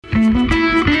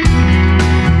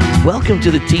Welcome to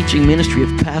the teaching ministry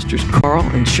of Pastors Carl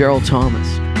and Cheryl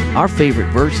Thomas. Our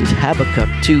favorite verse is Habakkuk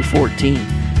 2:14.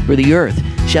 For the earth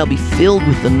shall be filled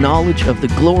with the knowledge of the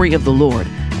glory of the Lord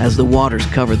as the waters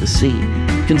cover the sea.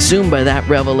 Consumed by that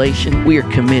revelation, we are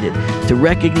committed to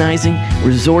recognizing,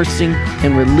 resourcing,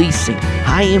 and releasing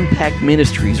high-impact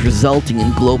ministries resulting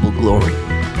in global glory,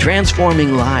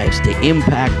 transforming lives to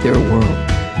impact their world.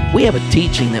 We have a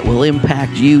teaching that will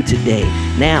impact you today.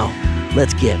 Now,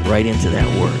 let's get right into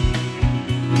that word.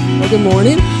 Well, good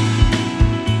morning.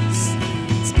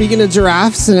 Speaking of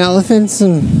giraffes and elephants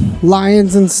and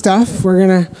lions and stuff, we're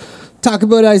going to talk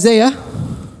about Isaiah.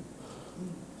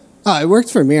 Oh, it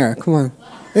worked for Mira. Come on.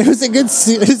 It was a good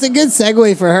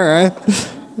segue for her.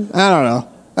 I don't know.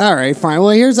 All right, fine. Well,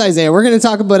 here's Isaiah. We're going to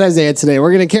talk about Isaiah today.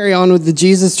 We're going to carry on with the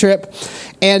Jesus trip,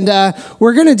 and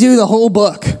we're going to do the whole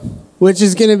book, which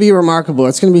is going to be remarkable.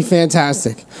 It's going to be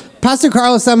fantastic. Pastor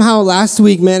Carlos somehow last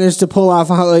week managed to pull off,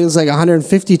 it was like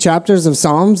 150 chapters of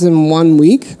Psalms in 1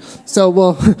 week.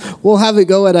 So we'll have it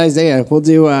go at Isaiah. We'll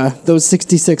do those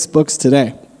 66 books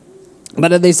today.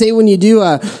 But they say when you do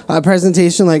a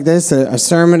presentation like this, a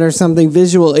sermon or something,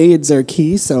 visual aids are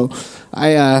key. So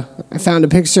I found a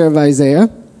picture of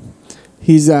Isaiah.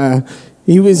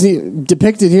 He was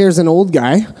depicted here as an old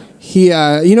guy.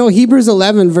 Hebrews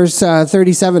 11 verse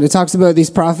 37. It talks about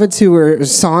these prophets who were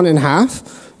sawn in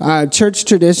half. Church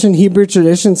tradition, Hebrew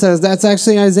tradition says that's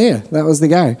actually Isaiah. That was the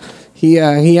guy. He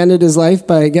ended his life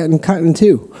by getting cut in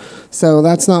two. So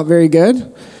that's not very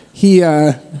good. He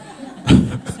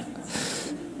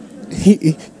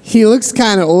looks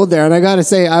kind of old there, and I got to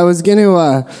say,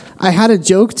 I had a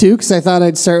joke too because I thought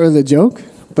I'd start with a joke,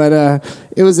 but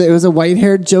it was a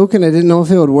white-haired joke, and I didn't know if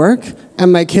it would work. And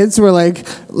my kids were like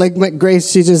Grace,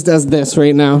 she just does this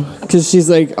right now because she's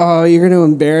like, oh, you're going to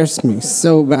embarrass me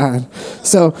so bad.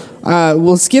 So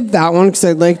we'll skip that one because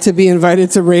I'd like to be invited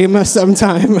to Rhema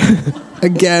sometime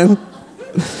again.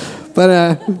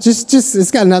 But just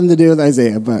it's got nothing to do with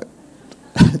Isaiah, but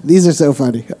these are so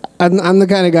funny. I'm the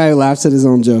kind of guy who laughs at his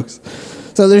own jokes.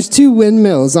 So there's two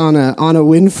windmills on a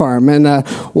wind farm, and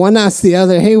one asks the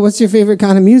other, hey, what's your favorite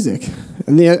kind of music?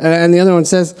 And the other one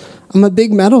says, I'm a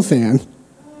big metal fan.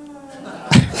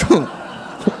 Come on.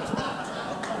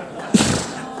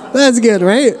 That's good,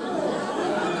 right?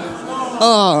 Oh,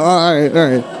 all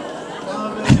right.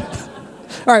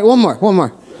 All right, one more.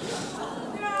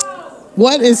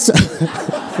 What is...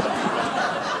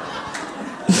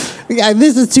 Yeah,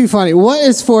 this is too funny. What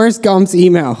is Forrest Gump's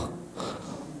email?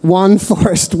 One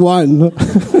Forrest one.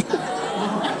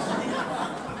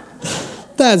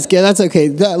 That's good. That's okay.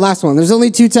 The last one. There's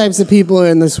only two types of people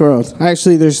in this world.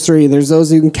 Actually, there's three. There's those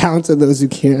who can count and those who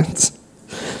can't.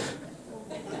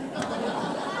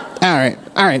 All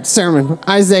right. Sermon.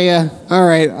 Isaiah. All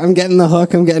right. I'm getting the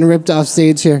hook. I'm getting ripped off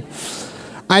stage here.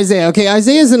 Isaiah. Okay,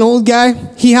 Isaiah's an old guy.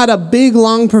 He had a big,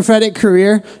 long prophetic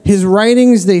career. His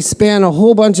writings, they span a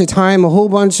whole bunch of time, a whole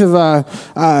bunch of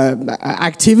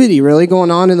activity really going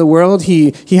on in the world.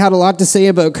 He had a lot to say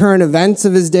about current events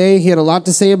of his day. He had a lot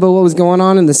to say about what was going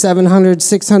on in the 700,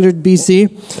 600 BC.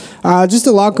 Just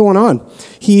a lot going on.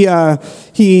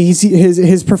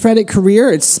 His prophetic career,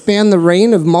 it spanned the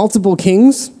reign of multiple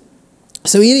kings.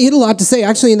 So he had a lot to say.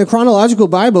 Actually, in the chronological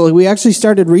Bible, we actually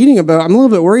started reading about, I'm a little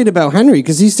bit worried about Henry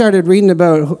because he started reading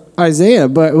about Isaiah,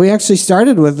 but we actually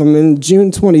started with him in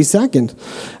June 22nd.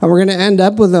 And we're going to end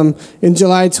up with him in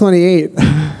July 28th.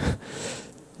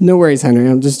 No worries, Henry,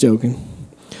 I'm just joking.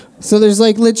 So there's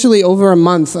like literally over a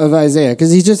month of Isaiah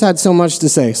because he just had so much to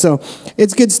say. So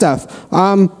it's good stuff.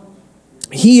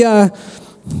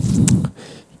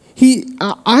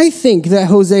 I think that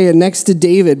Hosea, next to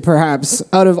David, perhaps,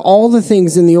 out of all the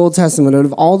things in the Old Testament, out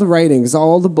of all the writings,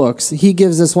 all the books, he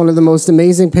gives us one of the most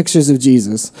amazing pictures of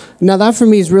Jesus. Now, that for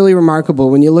me is really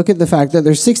remarkable when you look at the fact that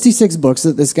there's 66 books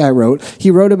that this guy wrote. He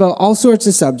wrote about all sorts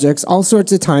of subjects, all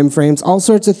sorts of time frames, all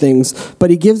sorts of things, but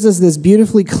he gives us this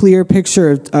beautifully clear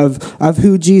picture of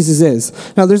who Jesus is.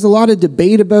 Now, there's a lot of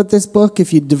debate about this book.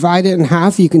 If you divide it in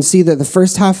half, you can see that the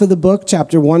first half of the book,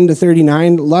 chapter 1 to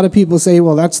 39, a lot of people say,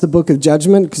 well, that's the book of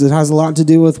judgment because it has a lot to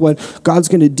do with what God's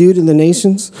going to do to the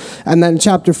nations. And then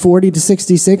chapter 40 to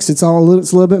 66, it's a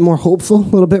little bit more hopeful,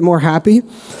 a little bit more happy.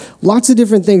 Lots of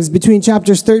different things. Between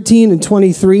chapters 13 and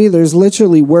 23, there's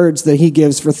literally words that he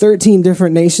gives for 13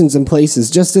 different nations and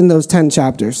places just in those 10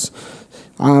 chapters.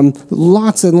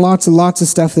 Lots and lots and lots of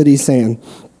stuff that he's saying.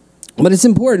 But it's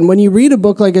important when you read a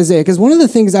book like Isaiah, because one of the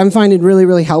things I'm finding really,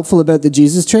 really helpful about the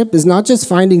Jesus trip is not just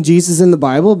finding Jesus in the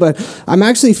Bible, but I'm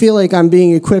actually feel like I'm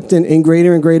being equipped in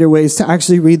greater and greater ways to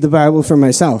actually read the Bible for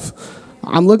myself.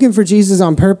 I'm looking for Jesus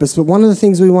on purpose, but one of the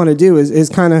things we want to do is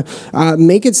kind of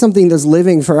make it something that's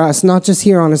living for us, not just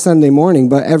here on a Sunday morning,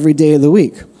 but every day of the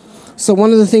week. So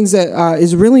one of the things that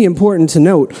is really important to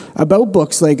note about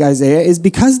books like Isaiah is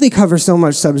because they cover so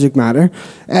much subject matter,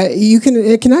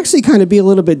 it can actually kind of be a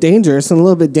little bit dangerous and a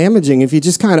little bit damaging if you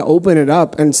just kind of open it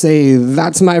up and say,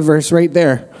 that's my verse right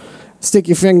there. Stick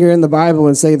your finger in the Bible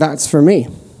and say, that's for me.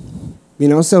 You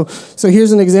know, so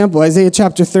here's an example. Isaiah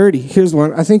chapter 30. Here's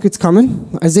one. I think it's coming.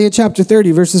 Isaiah chapter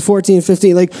 30, verses 14 and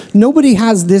 15. Like, nobody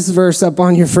has this verse up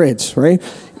on your fridge, right?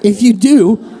 If you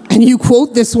do, and you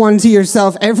quote this one to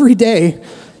yourself every day,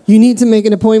 you need to make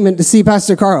an appointment to see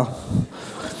Pastor Carl.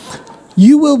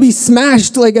 You will be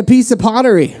smashed like a piece of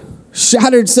pottery,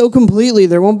 shattered so completely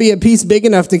there won't be a piece big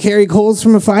enough to carry coals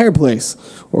from a fireplace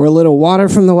or a little water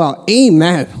from the well.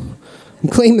 Amen. I'm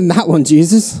claiming that one,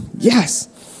 Jesus. Yes.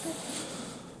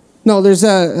 No,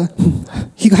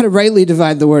 you got to rightly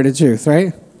divide the word of truth,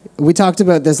 right? We talked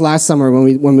about this last summer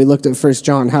when we looked at 1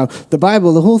 John, how the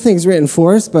Bible, the whole thing's written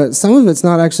for us, but some of it's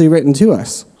not actually written to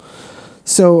us.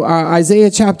 So Isaiah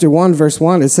chapter 1, verse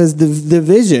 1, it says, the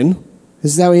vision,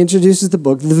 this is how he introduces the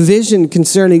book, the vision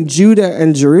concerning Judah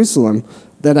and Jerusalem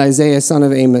that Isaiah, son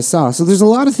of Amos, saw. So there's a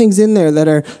lot of things in there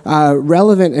that are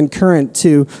relevant and current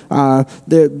to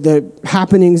the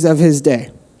happenings of his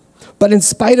day. But in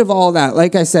spite of all that,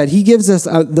 like I said, he gives us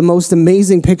the most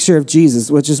amazing picture of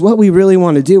Jesus, which is what we really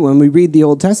want to do when we read the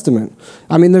Old Testament.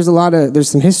 I mean, there's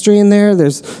some history in there.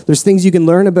 There's things you can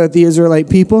learn about the Israelite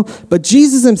people. But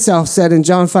Jesus himself said in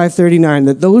John 5:39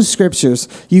 that those scriptures,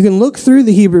 you can look through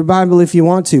the Hebrew Bible if you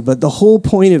want to, but the whole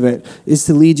point of it is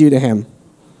to lead you to him.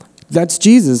 That's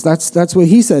Jesus. That's what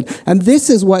he said. And this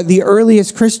is what the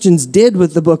earliest Christians did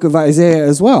with the book of Isaiah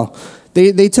as well.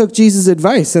 They took Jesus'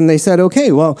 advice and they said,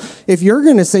 okay, well, if you're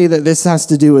going to say that this has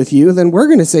to do with you, then we're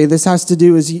going to say this has to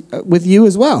do with you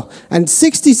as well. And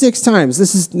 66 times,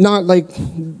 this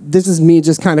is me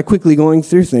just kind of quickly going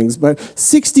through things, but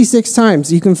 66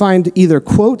 times you can find either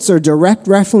quotes or direct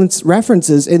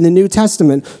references in the New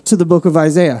Testament to the book of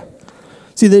Isaiah.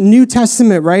 See, the New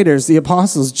Testament writers, the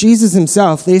apostles, Jesus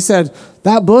himself, they said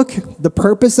that book, the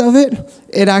purpose of it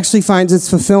actually finds its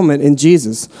fulfillment in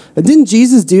Jesus. And didn't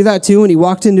Jesus do that too when he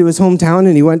walked into his hometown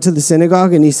and he went to the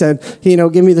synagogue and he said,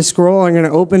 give me the scroll, I'm going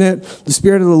to open it. The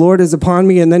Spirit of the Lord is upon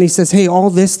me. And then he says, hey, all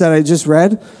this that I just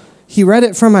read, he read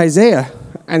it from Isaiah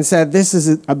and said, this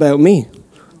is about me.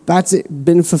 That's it,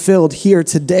 been fulfilled here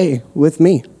today with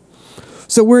me.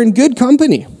 So we're in good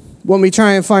company when we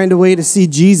try and find a way to see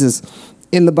Jesus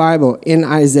in the Bible, in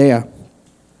Isaiah.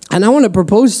 And I want to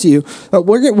propose to you,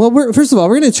 first of all,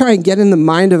 we're going to try and get in the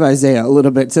mind of Isaiah a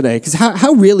little bit today. Because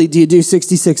how really do you do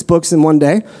 66 books in one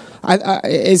day?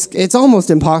 It's almost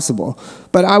impossible.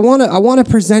 But I want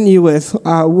to present you with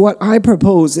what I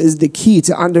propose is the key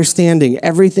to understanding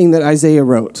everything that Isaiah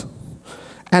wrote.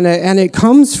 And it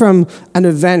comes from an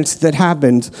event that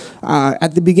happened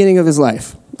at the beginning of his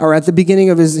life, or at the beginning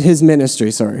of his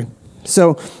ministry, sorry.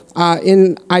 So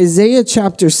in Isaiah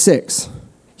chapter 6,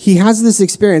 he has this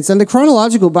experience. And the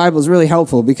chronological Bible is really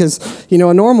helpful because, a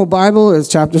normal Bible is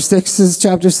chapter 6 is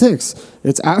chapter 6.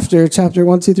 It's after chapter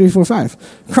 1, 2, 3, 4, 5.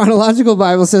 Chronological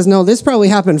Bible says, no, this probably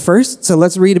happened first, so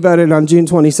let's read about it on June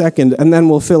 22nd, and then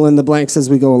we'll fill in the blanks as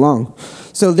we go along.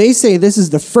 So they say this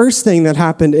is the first thing that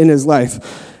happened in his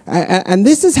life. And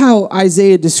this is how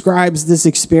Isaiah describes this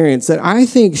experience that I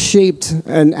think shaped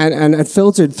and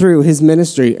filtered through his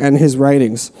ministry and his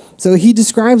writings. So he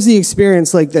describes the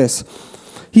experience like this.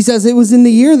 He says, it was in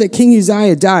the year that King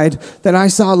Uzziah died that I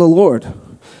saw the Lord.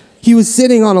 He was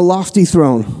sitting on a lofty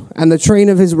throne, and the train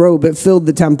of his robe, it filled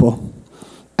the temple.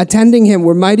 Attending him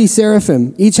were mighty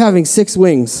seraphim, each having 6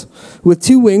 wings. With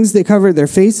 2 wings they covered their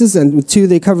faces, and with 2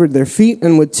 they covered their feet,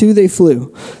 and with 2 they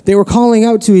flew. They were calling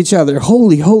out to each other,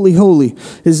 holy, holy, holy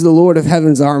is the Lord of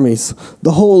heaven's armies.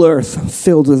 The whole earth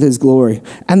filled with his glory.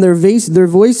 And their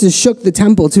voices shook the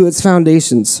temple to its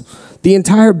foundations. The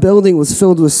entire building was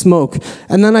filled with smoke.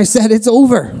 And then I said, it's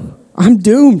over. I'm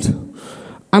doomed.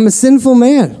 I'm a sinful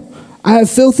man. I have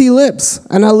filthy lips,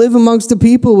 and I live amongst a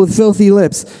people with filthy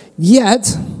lips.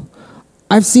 Yet,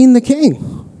 I've seen the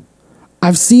King.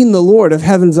 I've seen the Lord of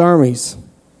heaven's armies.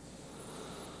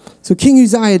 So King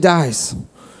Uzziah dies.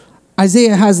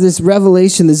 Isaiah has this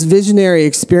revelation, this visionary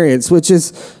experience, which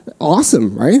is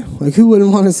awesome, right? Like, who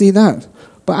wouldn't want to see that?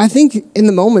 But I think in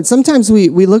the moment, sometimes we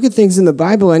look at things in the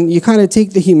Bible and you kind of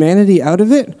take the humanity out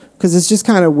of it because it's just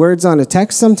kind of words on a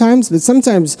text sometimes. But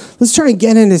sometimes, let's try and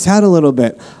get in his head a little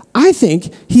bit. I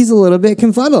think he's a little bit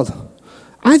confuddled.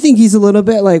 I think he's a little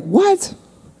bit like, what?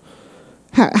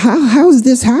 How is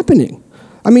this happening?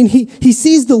 I mean, he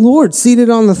sees the Lord seated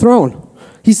on the throne.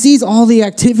 He sees all the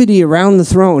activity around the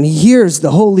throne. He hears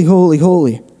the holy, holy,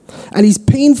 holy. And he's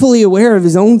painfully aware of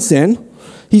his own sin.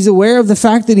 He's aware of the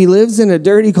fact that he lives in a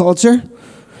dirty culture.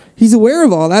 He's aware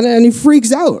of all that, and he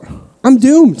freaks out. I'm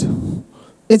doomed.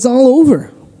 It's all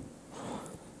over.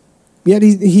 Yet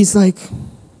he's like,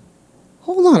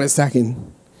 hold on a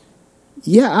second.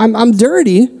 Yeah, I'm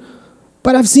dirty,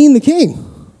 but I've seen the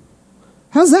king.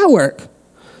 How's that work?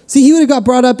 See, he would have got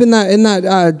brought up in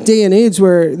that day and age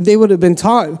where they would have been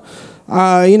taught,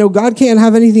 God can't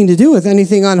have anything to do with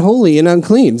anything unholy and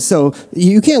unclean. So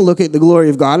you can't look at the glory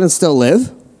of God and still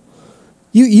live.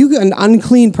 You got an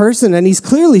unclean person, and he's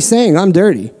clearly saying, I'm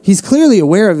dirty. He's clearly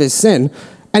aware of his sin.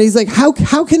 And he's like, how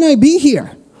can I be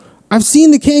here? I've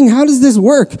seen the king. How does this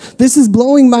work? This is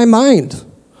blowing my mind.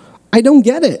 I don't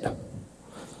get it.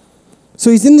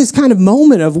 So he's in this kind of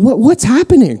moment of what's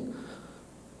happening?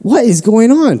 What is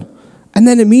going on? And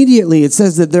then immediately it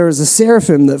says that there was a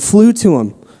seraphim that flew to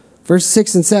him. Verse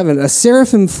 6 and 7, a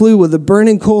seraphim flew with a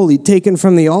burning coal he'd taken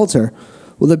from the altar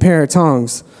with a pair of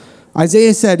tongs.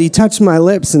 Isaiah said, he touched my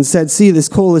lips and said, see, this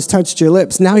coal has touched your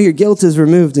lips. Now your guilt is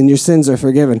removed and your sins are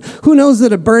forgiven. Who knows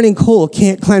that a burning coal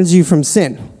can't cleanse you from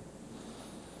sin?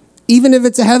 Even if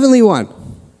it's a heavenly one.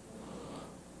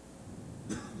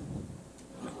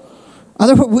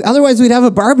 Otherwise, we'd have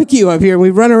a barbecue up here and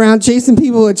we'd run around chasing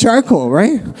people with charcoal,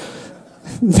 right?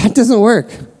 That doesn't work.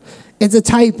 It's a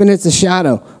type and it's a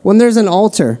shadow. When there's an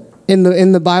altar in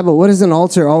the Bible, what does an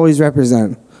altar always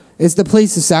represent? It's the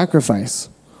place of sacrifice.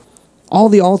 All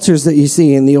the altars that you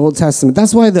see in the Old Testament.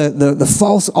 That's why the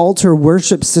false altar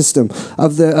worship system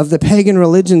of the pagan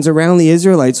religions around the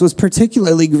Israelites was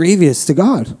particularly grievous to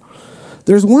God.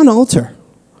 There's one altar.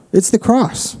 It's the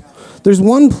cross. There's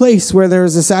one place where there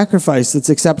is a sacrifice that's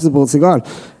acceptable to God.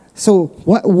 So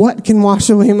what can wash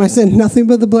away my sin? Nothing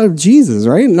but the blood of Jesus,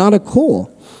 right? Not a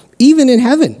coal. Even in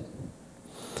heaven.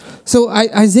 So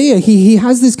Isaiah, he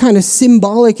has this kind of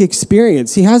symbolic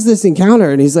experience. He has this encounter,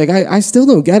 and he's like, I still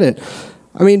don't get it.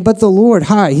 I mean, but the Lord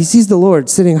high. He sees the Lord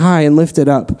sitting high and lifted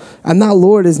up. And that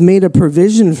Lord has made a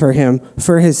provision for him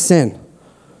for his sin.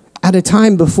 At a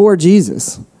time before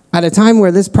Jesus. At a time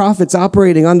where this prophet's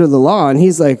operating under the law, and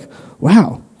he's like,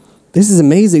 wow, this is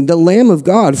amazing. The Lamb of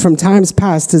God from times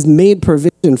past has made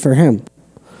provision for him.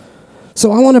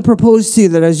 So I want to propose to you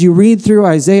that as you read through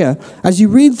Isaiah, as you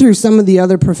read through some of the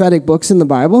other prophetic books in the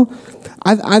Bible,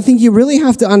 I think you really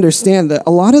have to understand that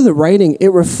a lot of the writing, it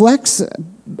reflects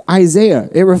Isaiah.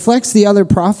 It reflects the other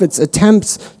prophets'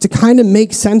 attempts to kind of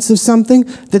make sense of something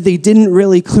that they didn't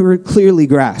really clearly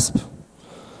grasp.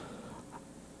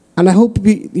 And I hope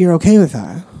you're okay with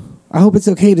that. I hope it's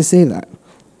okay to say that.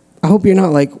 I hope you're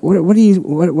not like, what are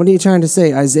you trying to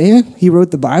say? Isaiah, he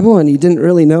wrote the Bible and he didn't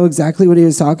really know exactly what he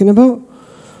was talking about?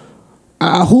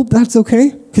 I hope that's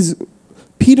okay, because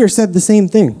Peter said the same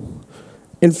thing.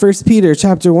 In 1 Peter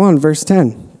chapter 1, verse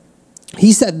 10.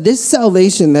 He said, this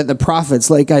salvation that the prophets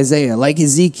like Isaiah, like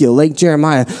Ezekiel, like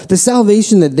Jeremiah, the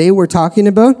salvation that they were talking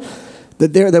about,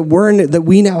 that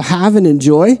we now have and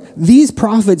enjoy, these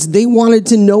prophets, they wanted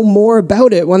to know more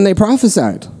about it when they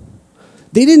prophesied.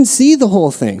 They didn't see the whole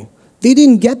thing. They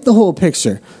didn't get the whole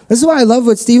picture. That's why I love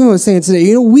what Stephen was saying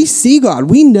today. We see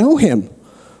God. We know him.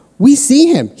 We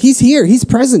see him. He's here. He's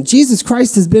present. Jesus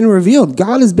Christ has been revealed.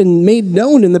 God has been made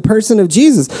known in the person of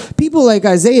Jesus. People like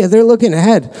Isaiah, they're looking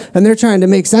ahead and they're trying to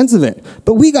make sense of it.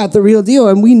 But we got the real deal,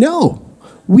 and we know.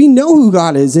 We know who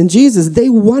God is in Jesus. They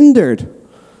wondered.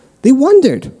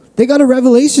 They got a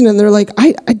revelation and they're like,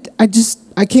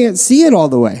 I can't see it all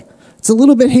the way. It's a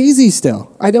little bit hazy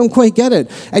still. I don't quite get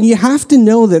it. And you have to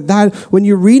know that when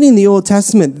you're reading the Old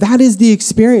Testament, that is the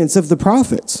experience of the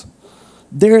prophets.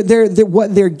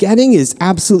 What they're getting is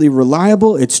absolutely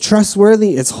reliable. It's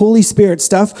trustworthy. It's Holy Spirit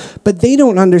stuff. But they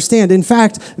don't understand. In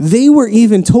fact, they were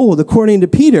even told, according to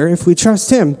Peter, if we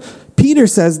trust him, Peter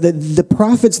says that the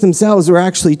prophets themselves were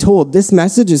actually told, this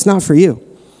message is not for you.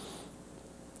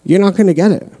 You're not going to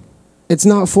get it. It's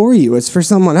not for you. It's for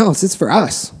someone else. It's for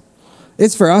us.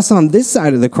 It's for us on this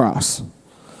side of the cross.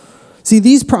 See,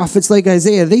 these prophets like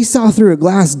Isaiah, they saw through a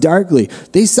glass darkly.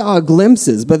 They saw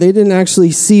glimpses, but they didn't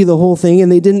actually see the whole thing,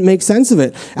 and they didn't make sense of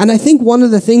it. And I think one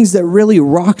of the things that really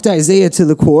rocked Isaiah to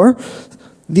the core,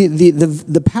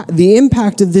 the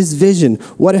impact of this vision,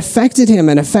 what affected him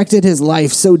and affected his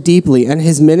life so deeply, and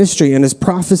his ministry and his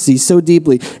prophecy so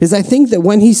deeply, is I think that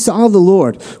when he saw the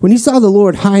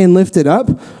Lord high and lifted up,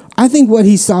 I think what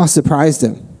he saw surprised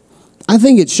him. I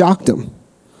think it shocked him.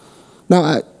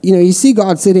 Now, you see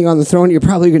God sitting on the throne, you're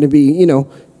probably going to be,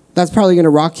 that's probably going to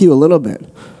rock you a little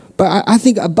bit. But I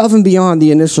think above and beyond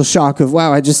the initial shock of,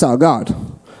 wow, I just saw God,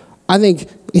 I think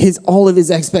all of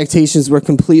his expectations were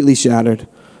completely shattered.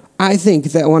 I think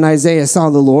that when Isaiah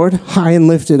saw the Lord high and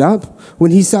lifted up,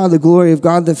 when he saw the glory of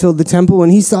God that filled the temple,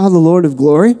 when he saw the Lord of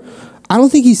glory, I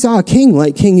don't think he saw a king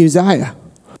like King Uzziah.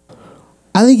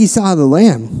 I think he saw the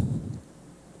Lamb.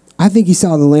 I think he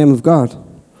saw the Lamb of God.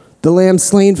 The Lamb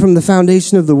slain from the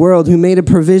foundation of the world, who made a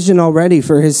provision already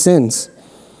for his sins.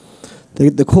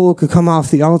 The coal could come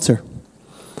off the altar.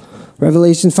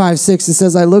 Revelation 5:6, it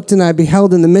says, I looked and I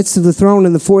beheld in the midst of the throne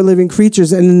and the four living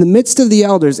creatures, and in the midst of the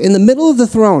elders, in the middle of the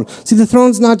throne. See, the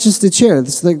throne's not just a chair.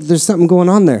 It's like there's something going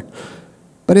on there.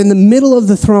 But in the middle of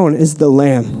the throne is the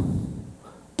Lamb.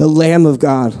 The Lamb of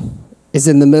God is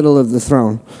in the middle of the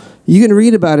throne. You can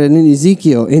read about it in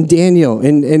Ezekiel, in Daniel,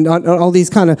 in all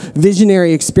these kind of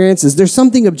visionary experiences. There's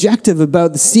something objective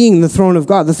about seeing the throne of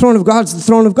God. The throne of God is the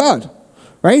throne of God.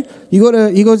 Right? You go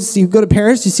to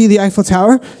Paris, you see the Eiffel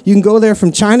Tower. You can go there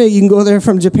from China, you can go there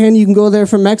from Japan, you can go there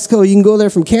from Mexico, you can go there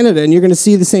from Canada, and you're going to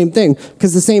see the same thing,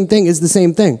 because the same thing is the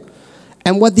same thing.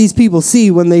 And what these people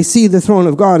see when they see the throne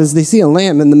of God is they see a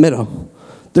lamb in the middle.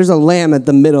 There's a lamb at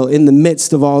the middle, in the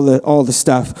midst of all the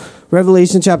stuff.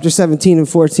 Revelation chapter 17 and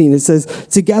 14, it says,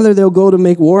 together they'll go to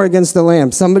make war against the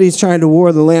lamb. Somebody's trying to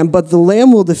war the lamb, but the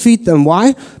lamb will defeat them.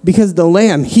 Why? Because the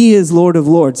lamb, he is Lord of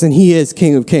lords, and he is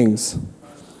King of kings.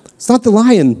 It's not the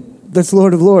lion that's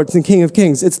Lord of lords and King of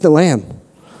kings. It's the lamb.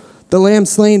 The lamb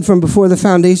slain from before the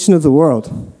foundation of the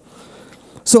world.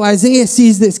 So Isaiah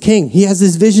sees this king. He has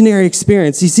this visionary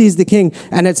experience. He sees the king,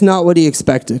 and it's not what he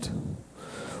expected.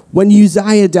 When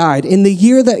Uzziah died, in the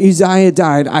year that Uzziah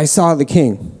died, I saw the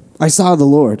king. I saw the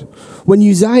Lord. When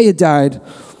Uzziah died,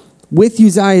 with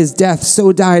Uzziah's death,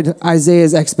 so died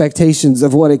Isaiah's expectations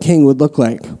of what a king would look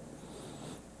like.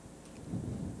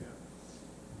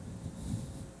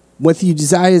 With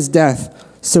Uzziah's death,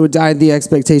 so died the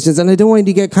expectations. And I don't want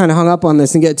you to get kind of hung up on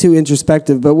this and get too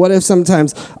introspective, but what if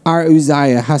sometimes our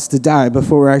Uzziah has to die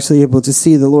before we're actually able to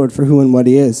see the Lord for who and what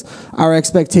he is? Our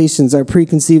expectations, our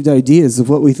preconceived ideas of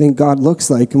what we think God looks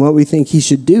like and what we think he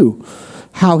should do,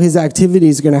 how his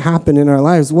activities are going to happen in our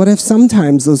lives. What if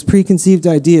sometimes those preconceived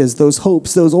ideas, those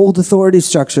hopes, those old authority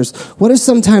structures, what if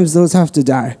sometimes those have to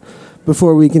die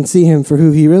before we can see him for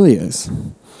who he really is?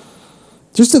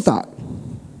 Just a thought.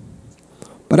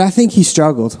 But I think he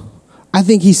struggled. I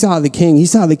think he saw the king. He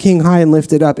saw the king high and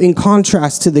lifted up, in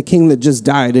contrast to the king that just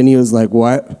died. And he was like,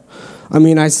 what? I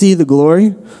mean, I see the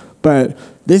glory, but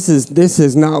this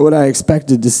is not what I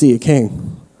expected to see a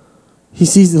king. He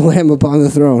sees the Lamb upon the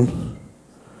throne.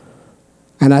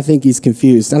 And I think he's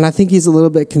confused. And I think he's a little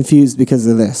bit confused because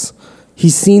of this.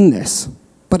 He's seen this.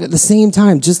 But at the same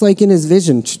time, just like in his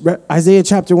vision, Isaiah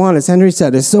chapter 1, as Henry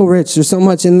said, is so rich. There's so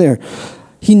much in there.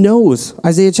 He knows,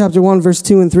 Isaiah chapter 1, verse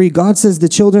 2 and 3, God says, the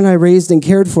children I raised and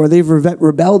cared for, they've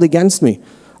rebelled against me.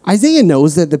 Isaiah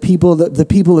knows that the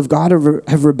people of God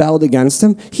have rebelled against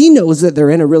him. He knows that they're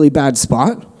in a really bad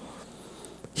spot.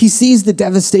 He sees the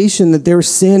devastation that their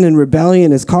sin and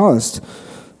rebellion has caused.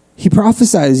 He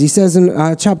prophesies, he says in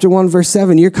chapter 1, verse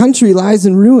 7, your country lies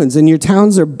in ruins and your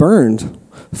towns are burned.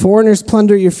 Foreigners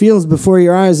plunder your fields before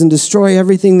your eyes and destroy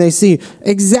everything they see.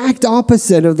 Exact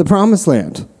opposite of the promised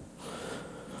land.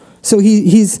 So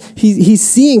he's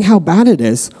seeing how bad it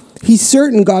is. He's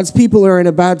certain God's people are in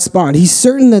a bad spot. He's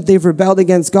certain that they've rebelled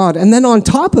against God. And then on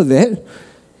top of it,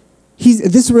 he's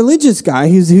this religious guy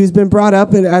who's been brought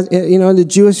up in the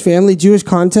Jewish family, Jewish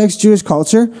context, Jewish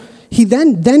culture.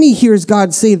 Then he hears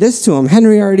God say this to him.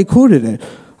 Henry already quoted it.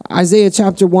 Isaiah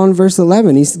chapter 1, verse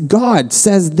 11. God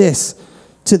says this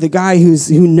to the guy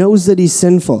who knows that he's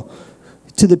sinful,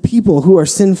 to the people who are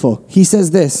sinful. He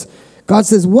says this. God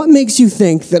says, what makes you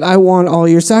think that I want all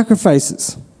your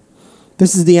sacrifices?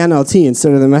 This is the NLT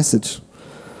instead of the Message.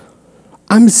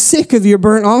 I'm sick of your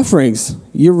burnt offerings,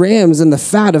 your rams and the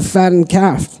fat of fattened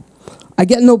calf. I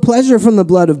get no pleasure from the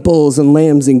blood of bulls and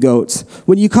lambs and goats.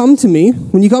 When you come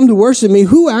to worship me,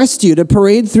 who asked you to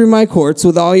parade through my courts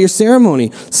with all your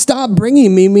ceremony? Stop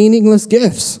bringing me meaningless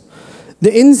gifts.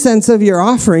 The incense of your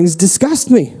offerings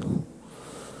disgust me.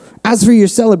 As for your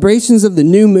celebrations of the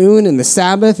new moon and the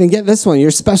Sabbath, and get this one,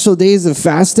 your special days of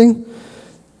fasting,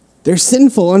 they're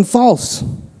sinful and false.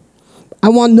 I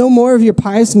want no more of your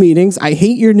pious meetings. I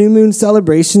hate your new moon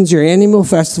celebrations, your annual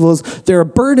festivals. They're a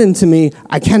burden to me.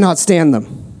 I cannot stand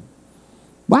them.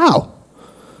 Wow.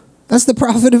 That's the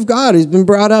prophet of God who's been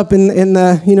brought up in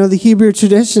the Hebrew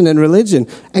tradition and religion.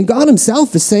 And God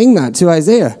himself is saying that to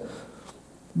Isaiah.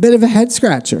 Bit of a head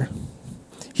scratcher.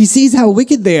 He sees how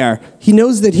wicked they are. He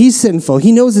knows that he's sinful.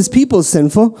 He knows his people's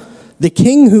sinful. The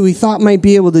king who he thought might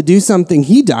be able to do something,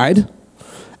 he died.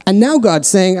 And now God's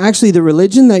saying, actually, the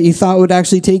religion that you thought would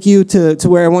actually take you to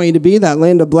where I want you to be, that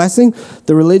land of blessing,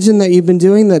 the religion that you've been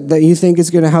doing that you think is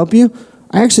going to help you,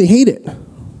 I actually hate it.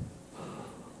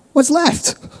 What's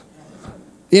left?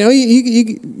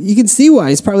 You can see why.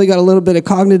 He's probably got a little bit of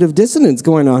cognitive dissonance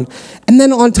going on. And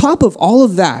then on top of all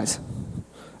of that,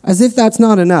 as if that's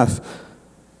not enough,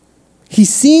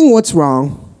 he's seeing what's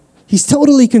wrong. He's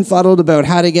totally confuddled about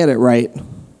how to get it right.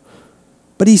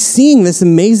 But he's seeing this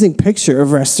amazing picture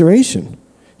of restoration.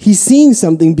 He's seeing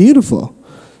something beautiful.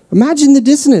 Imagine the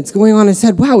dissonance going on in his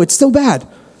head. Wow, it's so bad.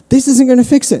 This isn't going to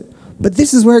fix it. But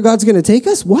this is where God's going to take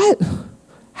us? What?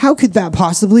 How could that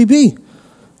possibly be?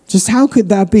 Just how could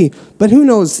that be? But who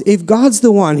knows? If God's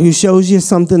the one who shows you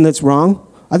something that's wrong,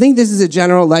 I think this is a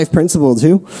general life principle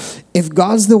too. If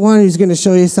God's the one who's going to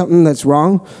show you something that's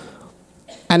wrong,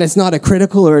 and it's not a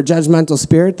critical or a judgmental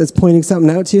spirit that's pointing something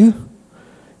out to you,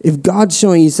 if God's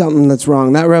showing you something that's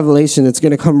wrong, that revelation, it's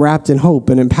going to come wrapped in hope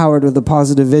and empowered with a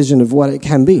positive vision of what it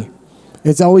can be.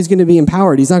 It's always going to be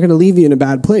empowered. He's not going to leave you in a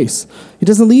bad place. He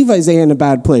doesn't leave Isaiah in a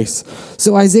bad place.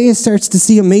 So Isaiah starts to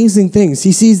see amazing things.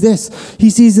 He sees this. He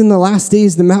sees in the last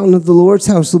days the mountain of the Lord's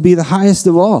house will be the highest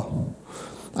of all.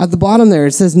 At the bottom there,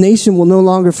 it says nation will no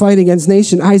longer fight against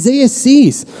nation. Isaiah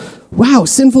sees, wow,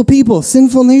 sinful people,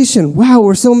 sinful nation. Wow,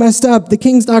 we're so messed up. The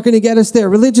king's not going to get us there.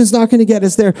 Religion's not going to get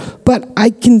us there. But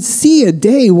I can see a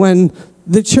day when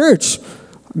the church,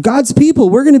 God's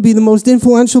people, we're going to be the most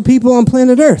influential people on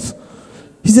planet Earth.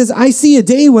 He says, I see a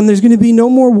day when there's going to be no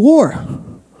more war.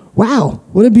 Wow,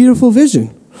 what a beautiful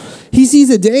vision. He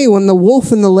sees a day when the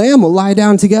wolf and the lamb will lie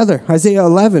down together. Isaiah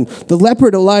 11. The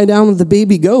leopard will lie down with the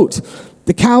baby goat.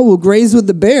 The cow will graze with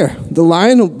the bear. The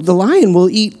lion will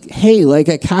eat hay like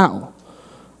a cow.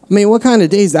 I mean, what kind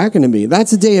of day is that going to be?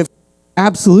 That's a day of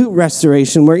absolute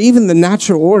restoration where even the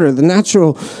natural order, the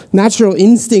natural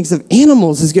instincts of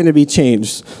animals is going to be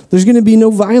changed. There's going to be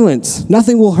no violence.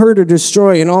 Nothing will hurt or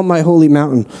destroy in all my holy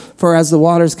mountain. For as the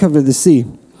waters cover the sea,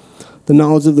 the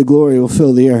knowledge of the glory will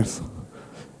fill the earth.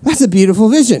 That's a beautiful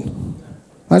vision.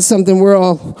 That's something we're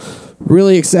all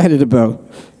really excited about.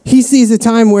 He sees a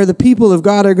time where the people of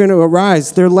God are going to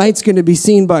arise. Their light's going to be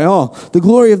seen by all. The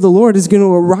glory of the Lord is going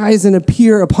to arise and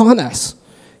appear upon us.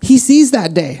 He sees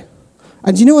that day.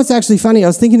 And you know what's actually funny? I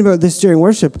was thinking about this during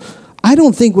worship. I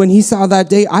don't think when he saw that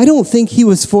day, I don't think he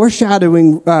was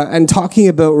foreshadowing and talking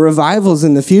about revivals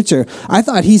in the future. I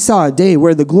thought he saw a day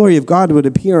where the glory of God would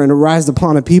appear and arise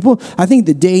upon a people. I think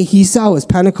the day he saw was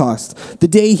Pentecost. The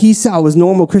day he saw was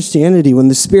normal Christianity, when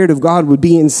the Spirit of God would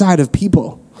be inside of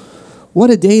people. What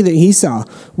a day that he saw.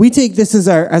 We take this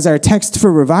as our text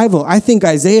for revival. I think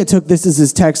Isaiah took this as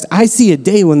his text. I see a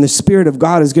day when the Spirit of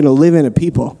God is going to live in a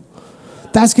people.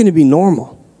 That's going to be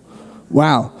normal.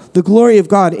 Wow. The glory of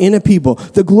God in a people.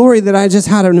 The glory that I just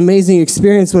had an amazing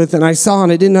experience with and I saw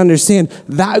and I didn't understand.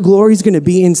 That glory is going to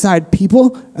be inside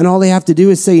people and all they have to do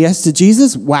is say yes to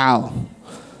Jesus. Wow.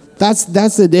 That's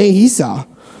the day he saw.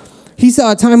 He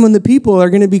saw a time when the people are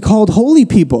going to be called holy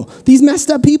people. These messed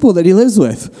up people that he lives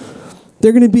with.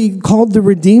 They're going to be called the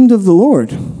redeemed of the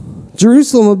Lord.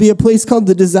 Jerusalem will be a place called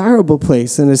the desirable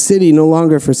place and a city no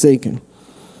longer forsaken.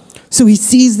 So he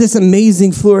sees this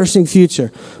amazing, flourishing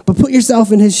future. But put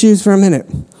yourself in his shoes for a minute.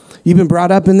 You've been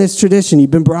brought up in this tradition.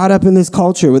 You've been brought up in this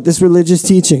culture with this religious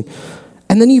teaching.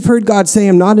 And then you've heard God say,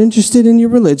 I'm not interested in your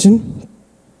religion.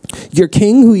 Your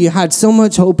king, who you had so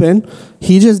much hope in,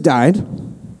 he just died.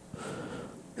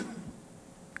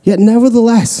 Yet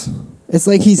nevertheless, it's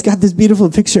like he's got this beautiful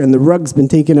picture and the rug's been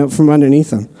taken out from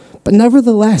underneath him. But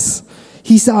nevertheless,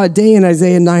 he saw a day in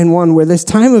Isaiah 9:1 where this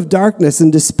time of darkness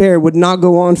and despair would not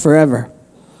go on forever.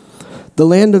 The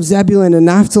land of Zebulun and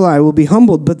Naphtali will be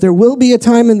humbled, but there will be a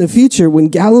time in the future when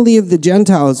Galilee of the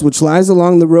Gentiles, which lies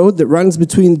along the road that runs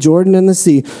between Jordan and the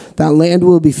sea, that land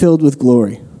will be filled with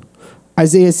glory.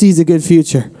 Isaiah sees a good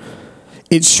future.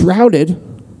 It's shrouded,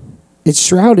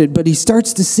 but he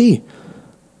starts to see.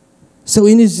 So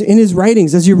in his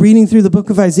writings, as you're reading through the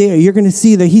book of Isaiah, you're going to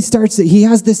see that he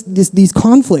has these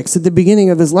conflicts at the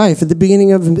beginning of his life, at the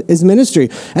beginning of his ministry.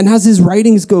 And as his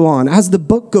writings go on, as the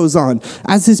book goes on,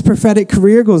 as his prophetic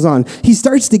career goes on, he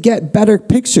starts to get better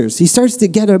pictures. He starts to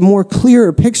get a more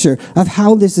clearer picture of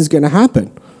how this is going to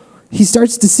happen. He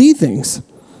starts to see things.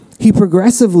 He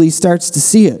progressively starts to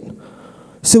see it.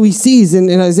 So he sees in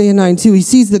Isaiah 9:2, he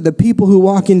sees that the people who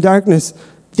walk in darkness,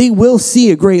 they will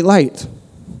see a great light.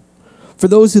 For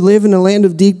those who live in a land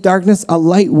of deep darkness, a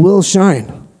light will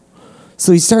shine.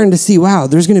 So he's starting to see, wow,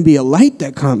 there's going to be a light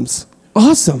that comes.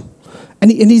 Awesome. And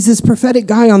he's this prophetic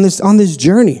guy on this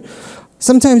journey.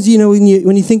 Sometimes, when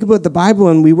you think about the Bible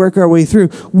and we work our way through,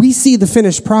 we see the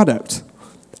finished product.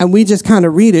 And we just kind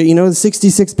of read it, the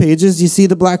 66 pages, you see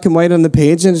the black and white on the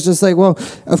page, and it's just like, well,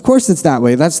 of course it's that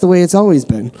way. That's the way it's always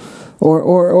been.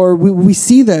 Or we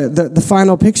see the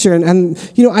final picture.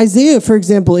 And you know, Isaiah, for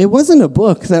example, it wasn't a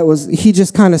book that he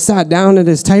just kind of sat down at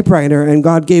his typewriter and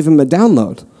God gave him a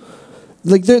download.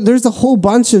 Like there's a whole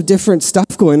bunch of different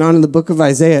stuff going on in the book of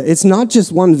Isaiah. It's not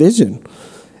just one vision.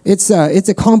 It's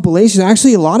a compilation.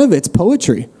 Actually, a lot of it's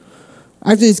poetry.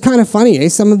 Actually, it's kind of funny, eh?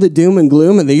 Some of the doom and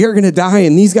gloom and the you're going to die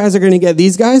and these guys are going to get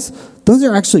these guys, those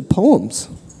are actually poems.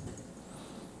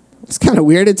 It's kind of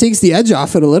weird. It takes the edge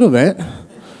off it a little bit,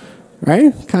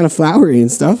 right? Kind of flowery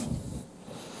and stuff.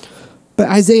 But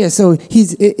Isaiah, so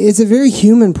it's a very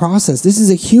human process. This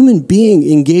is a human being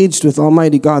engaged with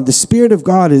Almighty God. The Spirit of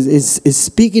God is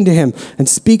speaking to him and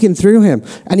speaking through him.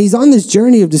 And he's on this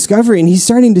journey of discovery, and he's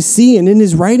starting to see, and in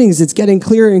his writings, it's getting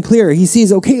clearer and clearer. He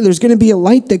sees, okay, there's going to be a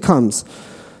light that comes.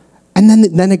 And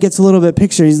then it gets a little bit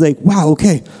picture. He's like, wow,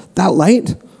 okay, that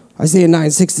light, Isaiah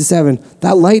 9:6-7,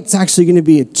 that light's actually going to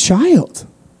be a child.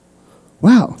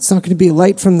 Wow, it's not going to be a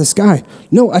light from the sky.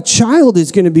 No, a child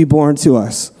is going to be born to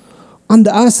us. Unto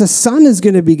us a son is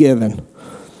going to be given.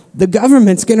 The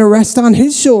government's going to rest on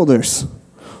his shoulders.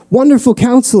 Wonderful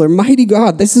Counselor, Mighty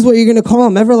God. This is what you're going to call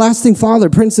him. Everlasting Father,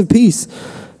 Prince of Peace.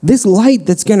 This light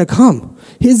that's going to come,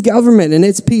 his government and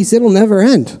its peace, it'll never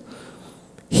end.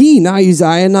 He, not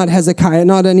Uzziah, not Hezekiah,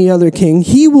 not any other king,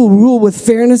 he will rule with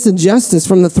fairness and justice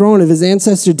from the throne of his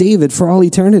ancestor David for all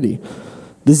eternity.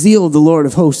 The zeal of the Lord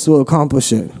of hosts will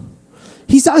accomplish it.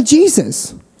 He saw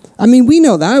Jesus. I mean, we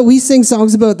know that. We sing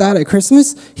songs about that at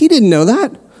Christmas. He didn't know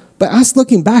that. But us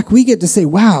looking back, we get to say,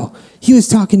 wow, he was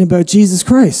talking about Jesus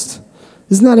Christ.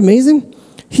 Isn't that amazing?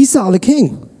 He saw the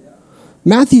King.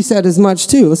 Matthew said as much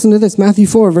too. Listen to this, Matthew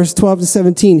 4, verse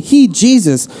 12-17. He,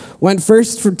 Jesus, went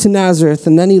first to Nazareth,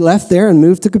 and then he left there and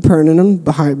moved to Capernaum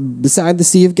beside the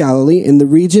Sea of Galilee in the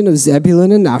region of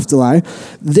Zebulun and Naphtali.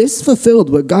 This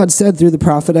fulfilled what God said through the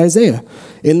prophet Isaiah.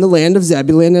 In the land of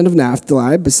Zebulun and of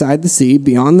Naphtali, beside the sea,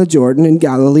 beyond the Jordan in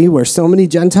Galilee, where so many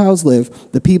Gentiles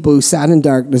live, the people who sat in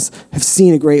darkness have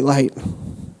seen a great light.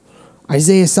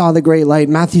 Isaiah saw the great light.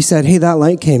 Matthew said, hey, that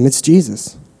light came. It's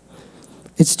Jesus.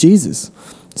 It's Jesus.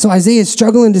 So Isaiah is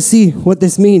struggling to see what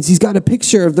this means. He's got a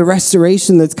picture of the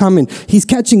restoration that's coming. He's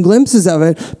catching glimpses of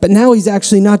it, but now he's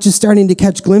actually not just starting to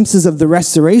catch glimpses of the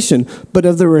restoration, but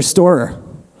of the restorer.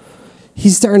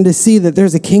 He's starting to see that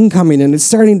there's a king coming, and it's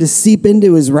starting to seep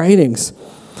into his writings.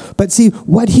 But see,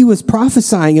 what he was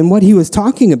prophesying and what he was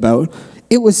talking about,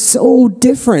 it was so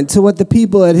different to what the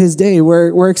people at his day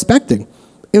were expecting.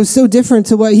 It was so different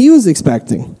to what he was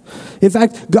expecting. In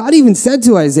fact, God even said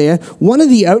to Isaiah, one of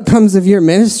the outcomes of your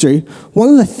ministry, one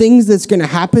of the things that's going to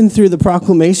happen through the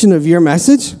proclamation of your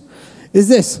message is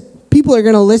this. People are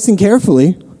going to listen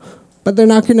carefully, but they're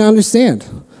not going to understand.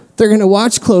 They're going to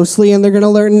watch closely, and they're going to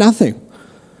learn nothing.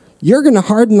 You're going to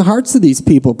harden the hearts of these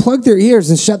people, plug their ears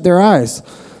and shut their eyes.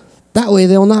 That way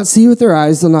they'll not see with their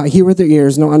eyes, they'll not hear with their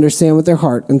ears, nor understand with their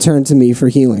heart, and turn to me for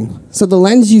healing. So the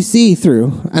lens you see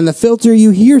through and the filter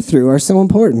you hear through are so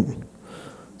important.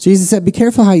 Jesus said, be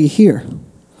careful how you hear.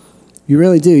 You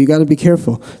really do. You got to be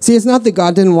careful. See, it's not that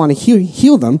God didn't want to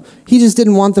heal them. He just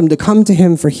didn't want them to come to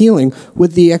him for healing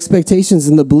with the expectations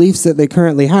and the beliefs that they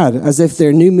currently had, as if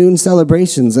their new moon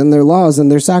celebrations and their laws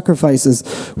and their sacrifices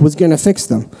was going to fix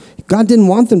them. God didn't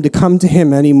want them to come to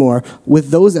him anymore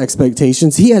with those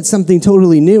expectations. He had something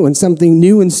totally new and something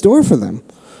new in store for them.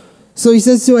 So he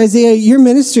says to Isaiah, your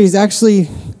ministry is actually,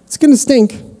 it's going to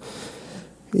stink.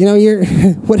 You know,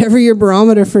 whatever your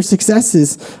barometer for success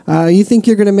is, you think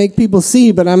you're going to make people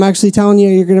see, but I'm actually telling you,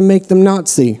 you're going to make them not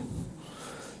see.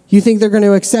 You think they're going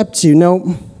to accept you.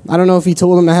 No, I don't know if he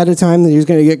told them ahead of time that he was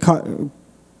going to get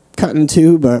cut in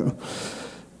two, but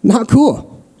not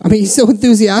cool. I mean, he's so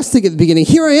enthusiastic at the beginning.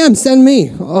 Here I am, send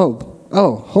me.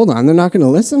 Oh, hold on, they're not going to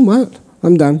listen? What?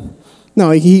 I'm done.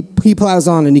 No, he plows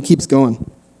on and he keeps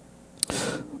going.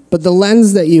 But the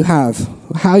lens that you have,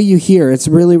 how you hear, it's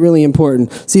really, really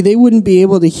important. See, they wouldn't be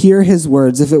able to hear his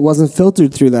words if it wasn't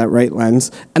filtered through that right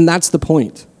lens, and that's the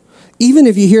point. Even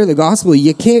if you hear the gospel,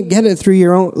 you can't get it through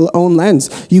your own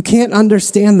lens. You can't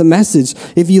understand the message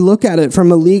if you look at it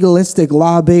from a legalistic,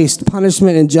 law-based,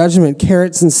 punishment and judgment,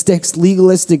 carrots and sticks,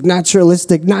 legalistic,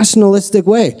 naturalistic, nationalistic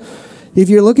way. If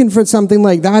you're looking for something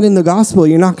like that in the gospel,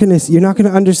 you're not going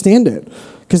to understand it,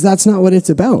 because that's not what it's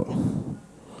about.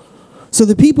 So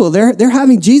the people, they're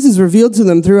having Jesus revealed to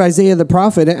them through Isaiah the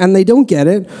prophet, and they don't get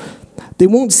it. They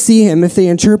won't see him if they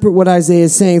interpret what Isaiah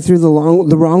is saying through the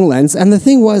wrong lens. And the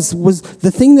thing was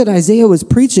the thing that Isaiah was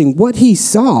preaching, what he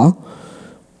saw,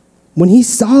 when he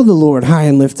saw the Lord high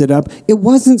and lifted up, it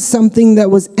wasn't something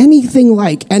that was anything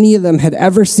like any of them had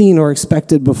ever seen or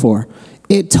expected before.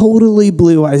 It totally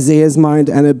blew Isaiah's mind,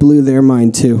 and it blew their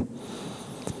mind too.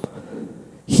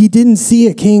 He didn't see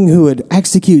a king who would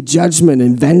execute judgment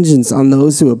and vengeance on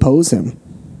those who oppose him.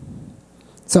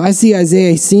 So I see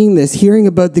Isaiah seeing this, hearing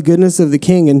about the goodness of the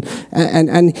king,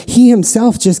 and he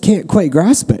himself just can't quite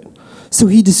grasp it. So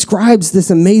he describes this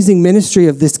amazing ministry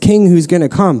of this king who's going to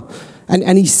come.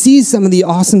 And he sees some of the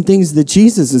awesome things that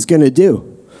Jesus is going to do.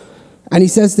 And he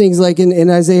says things like in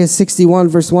Isaiah 61,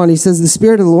 verse 1, he says, the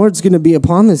Spirit of the Lord's going to be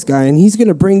upon this guy, and he's going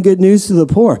to bring good news to the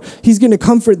poor. He's going to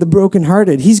comfort the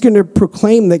brokenhearted. He's going to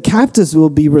proclaim that captives will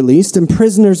be released and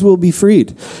prisoners will be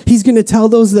freed. He's going to tell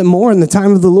those that mourn the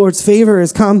time of the Lord's favor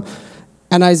has come.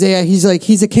 And Isaiah, he's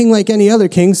a king like any other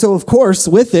king. So, of course,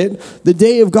 with it, the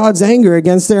day of God's anger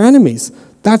against their enemies.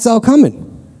 That's all coming.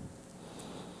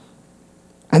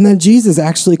 And then Jesus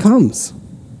actually comes.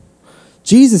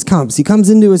 Jesus comes. He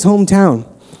comes into his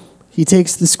hometown. He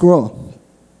takes the scroll.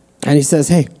 And he says,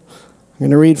 hey, I'm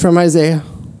going to read from Isaiah.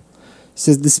 He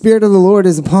says, the Spirit of the Lord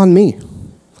is upon me.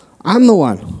 I'm the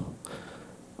one.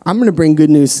 I'm going to bring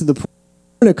good news to the poor.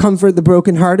 I'm going to comfort the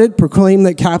brokenhearted, proclaim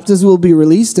that captives will be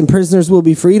released and prisoners will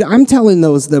be freed. I'm telling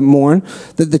those that mourn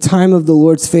that the time of the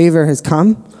Lord's favor has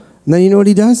come. And then you know what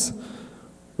he does?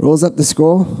 Rolls up the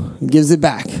scroll and gives it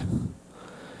back.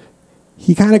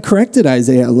 He kind of corrected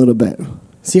Isaiah a little bit.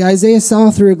 See, Isaiah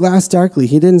saw through a glass darkly.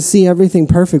 He didn't see everything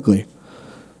perfectly.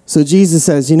 So Jesus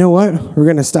says, you know what? We're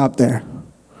going to stop there.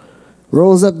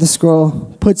 Rolls up the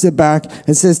scroll, puts it back,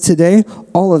 and says, today,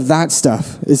 all of that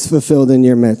stuff is fulfilled in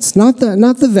your midst. Not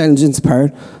the vengeance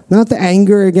part, not the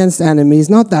anger against enemies,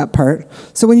 not that part.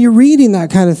 So when you're reading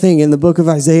that kind of thing in the book of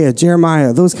Isaiah,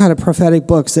 Jeremiah, those kind of prophetic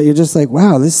books that you're just like,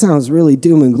 wow, this sounds really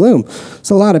doom and gloom.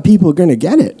 So a lot of people are going to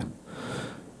get it.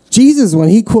 Jesus, when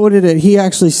he quoted it, he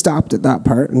actually stopped at that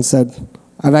part and said,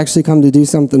 I've actually come to do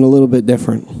something a little bit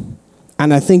different.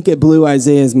 And I think it blew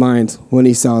Isaiah's mind when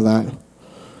he saw that.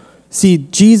 See,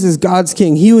 Jesus, God's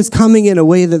king, he was coming in a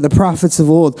way that the prophets of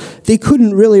old, they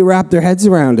couldn't really wrap their heads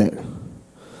around it.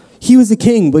 He was a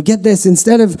king, but get this,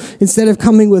 instead of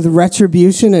coming with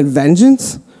retribution and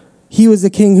vengeance, he was a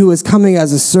king who was coming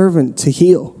as a servant to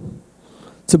heal,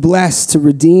 to bless, to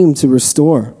redeem, to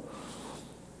restore.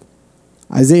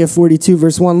 Isaiah 42,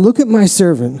 verse 1, look at my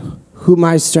servant, whom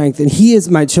I strengthen. He is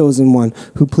my chosen one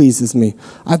who pleases me.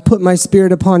 I've put my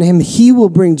spirit upon him. He will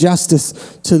bring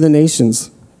justice to the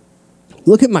nations.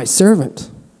 Look at my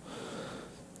servant.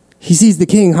 He sees the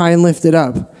king high and lifted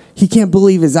up. He can't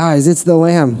believe his eyes. It's the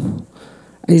Lamb.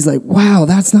 And he's like, wow,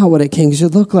 that's not what a king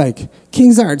should look like.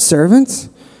 Kings aren't servants.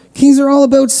 Kings are all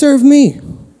about serve me.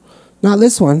 Not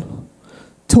this one.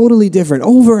 Totally different.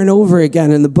 Over and over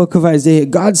again in the book of Isaiah,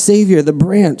 God's Savior, the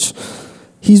branch,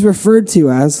 he's referred to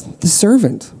as the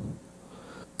servant.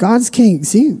 God's king.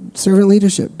 See, servant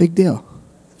leadership, big deal.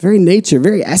 Very nature,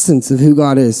 very essence of who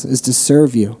God is to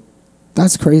serve you.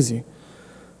 That's crazy.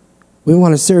 We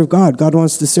want to serve God. God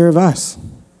wants to serve us.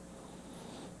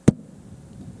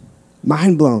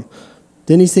 Mind blown.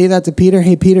 Didn't he say that to Peter?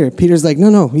 Hey, Peter. Peter's like,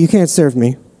 no, you can't serve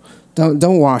me.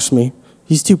 Don't wash me.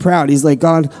 He's too proud. He's like,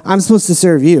 God, I'm supposed to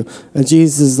serve you. And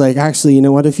Jesus is like, actually, you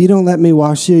know what? If you don't let me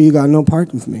wash you, you got no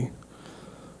part with me.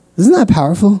 Isn't that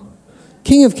powerful?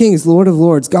 King of kings, Lord of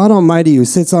lords, God Almighty who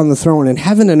sits on the throne, and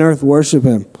heaven and earth worship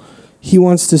him. He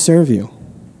wants to serve you.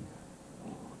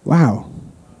 Wow.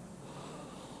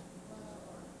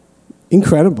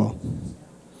 Incredible.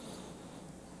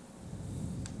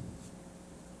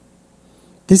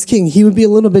 This king, he would be a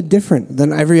little bit different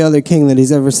than every other king that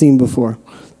he's ever seen before,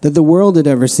 that the world had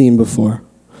ever seen before.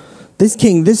 This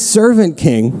king, this servant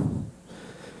king,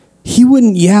 he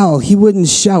wouldn't yell, he wouldn't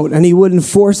shout, and he wouldn't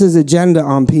force his agenda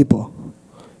on people.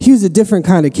 He was a different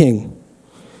kind of king.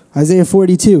 Isaiah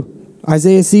 42.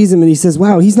 Isaiah sees him and he says,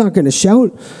 wow, he's not going to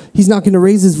shout. He's not going to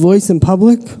raise his voice in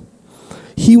public.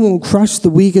 He won't crush the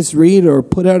weakest reed or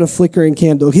put out a flickering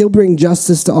candle. He'll bring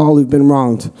justice to all who've been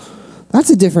wronged. That's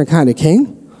a different kind of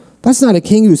king. That's not a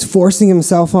king who's forcing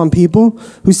himself on people,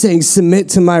 who's saying, submit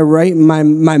to my right and my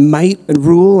might and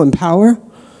rule and power.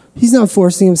 He's not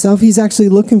forcing himself. He's actually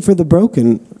looking for the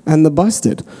broken and the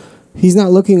busted. He's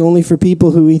not looking only for people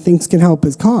who he thinks can help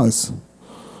his cause.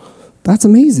 That's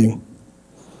amazing.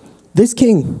 This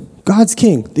king, God's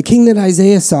king, the king that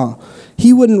Isaiah saw,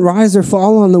 he wouldn't rise or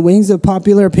fall on the wings of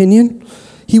popular opinion.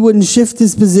 He wouldn't shift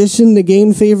his position to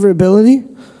gain favorability.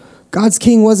 God's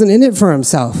king wasn't in it for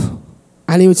himself,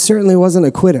 and he certainly wasn't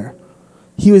a quitter.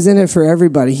 He was in it for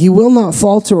everybody. He will not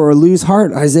falter or lose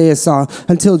heart, Isaiah saw,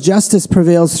 until justice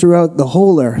prevails throughout the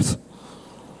whole earth.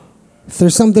 If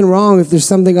there's something wrong, if there's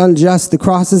something unjust, the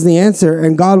cross is the answer,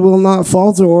 and God will not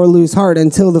falter or lose heart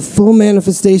until the full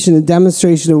manifestation and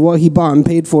demonstration of what he bought and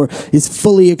paid for is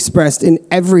fully expressed in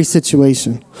every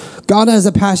situation. God has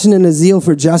a passion and a zeal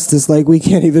for justice like we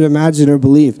can't even imagine or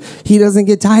believe. He doesn't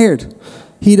get tired.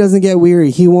 He doesn't get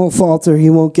weary. He won't falter. He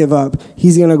won't give up.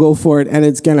 He's going to go for it, and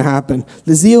it's going to happen.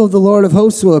 The zeal of the Lord of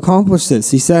hosts will accomplish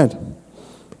this, he said.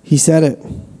 He said it.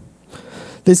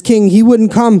 This king, he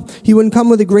wouldn't come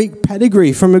with a great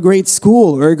pedigree from a great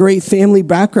school or a great family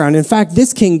background. In fact,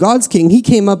 this king, God's king, he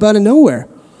came up out of nowhere.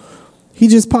 He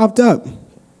just popped up.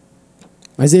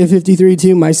 Isaiah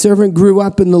 53:2, my servant grew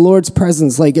up in the Lord's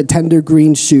presence like a tender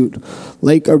green shoot,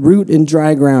 like a root in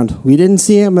dry ground. We didn't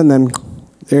see him, and then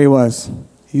there he was.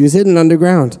 He was hidden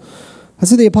underground.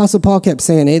 That's what the Apostle Paul kept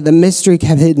saying, the mystery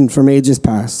kept hidden from ages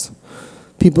past.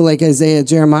 People like Isaiah,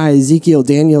 Jeremiah, Ezekiel,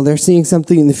 Daniel, they're seeing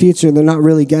something in the future. They're not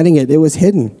really getting it. It was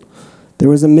hidden. There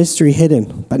was a mystery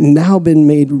hidden, but now been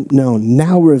made known,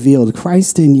 now revealed,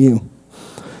 Christ in you.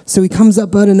 So he comes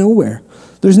up out of nowhere.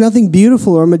 There's nothing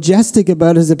beautiful or majestic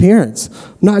about his appearance.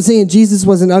 I'm not saying Jesus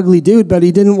was an ugly dude, but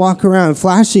he didn't walk around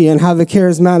flashy and have a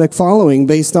charismatic following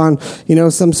based on,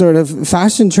 some sort of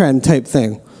fashion trend type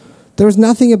thing. There was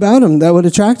nothing about him that would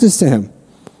attract us to him.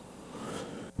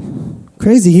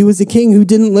 Crazy. He was a king who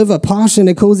didn't live a posh and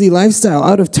a cozy lifestyle,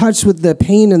 out of touch with the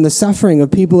pain and the suffering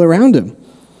of people around him.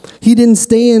 He didn't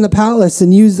stay in the palace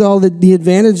and use all the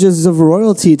advantages of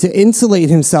royalty to insulate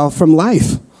himself from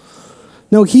life.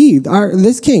 No,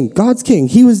 this king, God's king,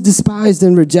 he was despised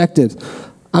and rejected,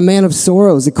 a man of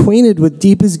sorrows, acquainted with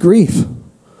deepest grief.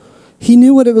 He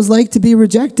knew what it was like to be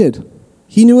rejected.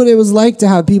 He knew what it was like to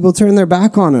have people turn their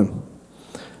back on him.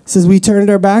 It says we turned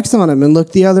our backs on him and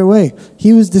looked the other way.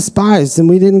 He was despised and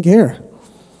we didn't care.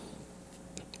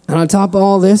 And on top of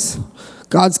all this,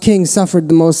 God's king suffered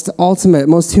the most ultimate,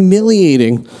 most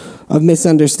humiliating of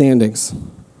misunderstandings.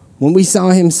 When we saw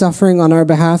him suffering on our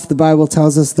behalf, the Bible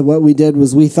tells us that what we did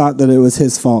was we thought that it was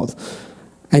his fault.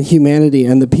 And humanity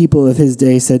and the people of his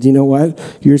day said, you know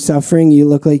what? You're suffering. You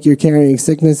look like you're carrying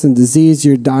sickness and disease.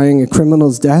 You're dying a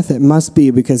criminal's death. It must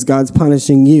be because God's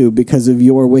punishing you because of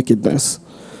your wickedness.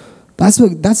 That's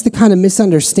the kind of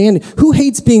misunderstanding. Who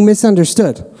hates being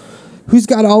misunderstood? Who's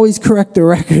got to always correct the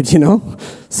record,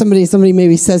 Somebody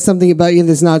maybe says something about you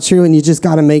that's not true and you just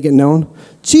got to make it known.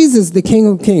 Jesus, the King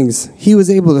of Kings, he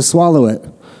was able to swallow it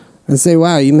and say,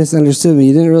 wow, you misunderstood me.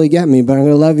 You didn't really get me, but I'm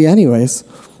going to love you anyways.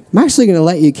 I'm actually going to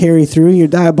let you carry through your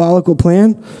diabolical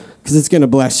plan because it's going to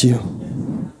bless you.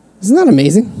 Isn't that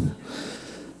amazing?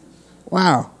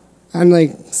 Wow.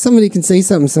 And somebody can say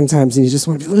something sometimes and you just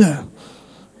want to be, ugh.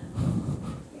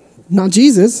 Not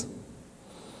Jesus.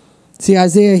 See,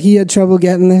 Isaiah, he had trouble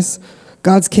getting this.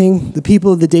 God's king, the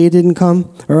people of the day didn't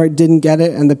come or didn't get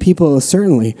it, and the people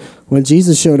certainly, when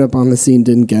Jesus showed up on the scene,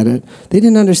 didn't get it. They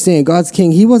didn't understand. God's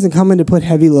king, he wasn't coming to put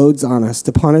heavy loads on us,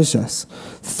 to punish us,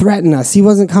 threaten us. He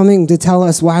wasn't coming to tell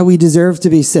us why we deserve to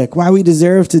be sick, why we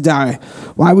deserve to die,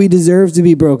 why we deserve to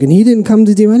be broken. He didn't come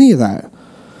to do any of that.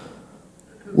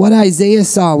 What Isaiah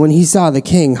saw when he saw the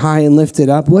king high and lifted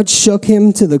up, what shook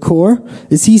him to the core,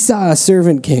 is he saw a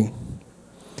servant king.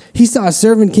 He saw a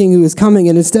servant king who was coming,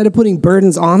 and instead of putting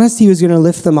burdens on us, he was going to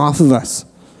lift them off of us.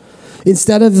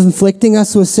 Instead of inflicting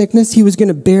us with sickness, he was going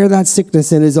to bear that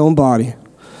sickness in his own body.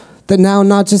 That now,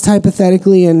 not just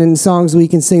hypothetically and in songs we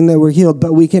can sing that we're healed,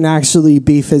 but we can actually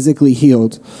be physically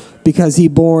healed because he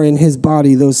bore in his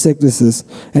body those sicknesses,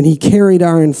 and he carried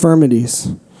our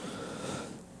infirmities.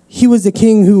 He was a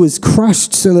king who was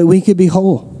crushed so that we could be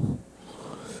whole,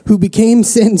 who became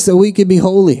sin so we could be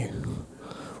holy,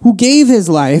 who gave his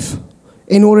life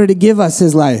in order to give us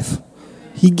his life.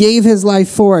 He gave his life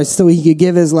for us so he could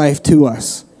give his life to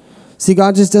us. See,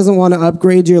 God just doesn't want to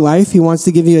upgrade your life. He wants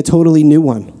to give you a totally new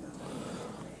one.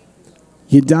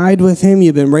 You died with him,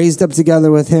 you've been raised up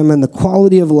together with him, and the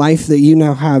quality of life that you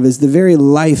now have is the very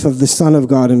life of the Son of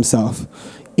God himself,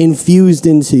 infused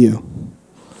into you.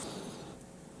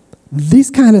 This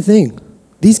kind of things,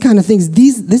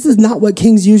 this is not what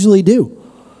kings usually do.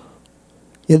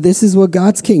 Yet this is what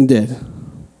God's king did.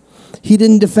 He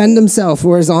didn't defend himself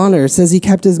or his honor. It says he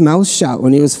kept his mouth shut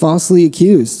when he was falsely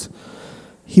accused.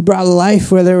 He brought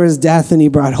life where there was death, and he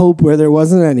brought hope where there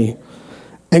wasn't any.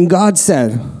 And God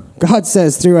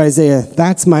says through Isaiah,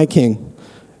 that's my king.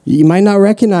 You might not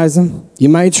recognize him. You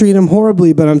might treat him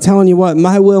horribly, but I'm telling you what,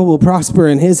 my will prosper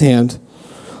in his hand.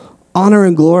 Honor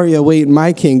and glory await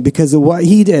my king because of what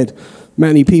he did.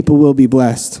 Many people will be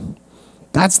blessed.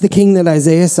 That's the king that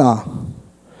Isaiah saw.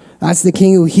 That's the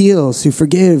king who heals, who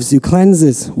forgives, who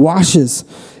cleanses, washes,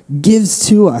 gives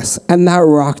to us. And that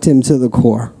rocked him to the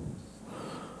core.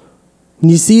 When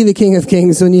you see the King of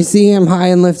Kings, when you see him high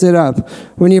and lifted up,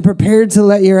 when you're prepared to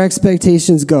let your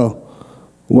expectations go,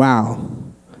 wow.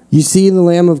 You see the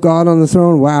Lamb of God on the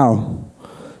throne, wow.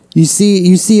 You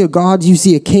see a God, you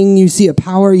see a king, you see a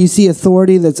power, you see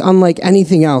authority that's unlike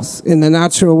anything else in the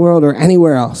natural world or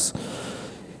anywhere else.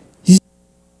 You see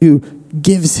who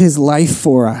gives his life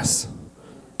for us.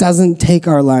 Doesn't take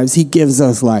our lives, he gives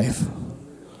us life.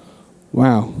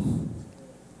 Wow.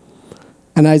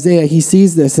 And Isaiah, he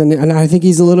sees this, and I think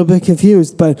he's a little bit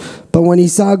confused, but when he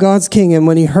saw God's king and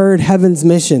when he heard heaven's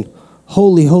mission,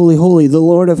 holy, holy, holy, the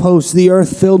Lord of hosts, the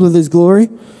earth filled with his glory,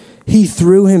 he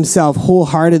threw himself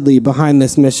wholeheartedly behind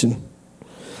this mission.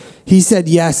 He said,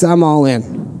 yes, I'm all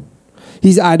in.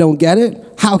 I don't get it.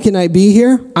 How can I be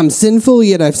here? I'm sinful,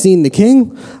 yet I've seen the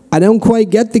king. I don't quite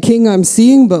get the king I'm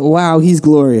seeing, but wow, he's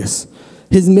glorious.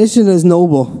 His mission is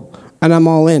noble, and I'm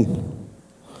all in.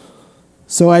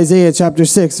 So Isaiah chapter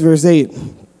 6, verse 8.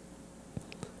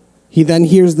 He then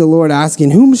hears the Lord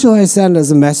asking, whom shall I send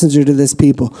as a messenger to this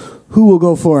people? Who will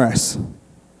go for us?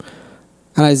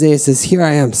 And Isaiah says, here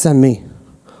I am, send me.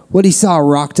 What he saw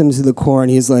rocked him to the core,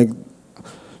 and he's like,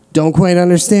 don't quite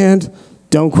understand,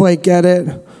 don't quite get it.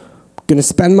 Going to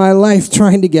spend my life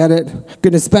trying to get it.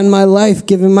 Going to spend my life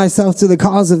giving myself to the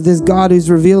cause of this God who's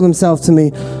revealed himself to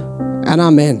me. And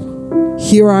I'm in.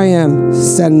 Here I am,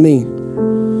 send me.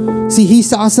 See, he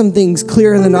saw some things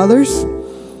clearer than others.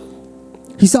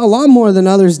 He saw a lot more than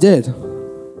others did.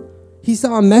 He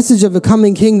saw a message of a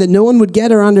coming king that no one would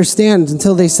get or understand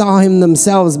until they saw him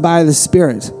themselves by the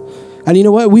Spirit. And you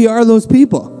know what? We are those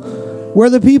people. We're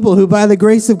the people who, by the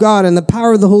grace of God and the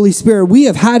power of the Holy Spirit, we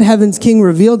have had heaven's king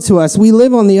revealed to us. We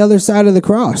live on the other side of the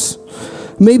cross.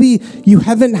 Maybe you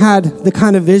haven't had the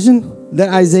kind of vision that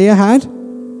Isaiah had,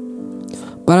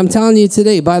 but I'm telling you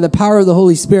today, by the power of the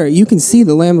Holy Spirit, you can see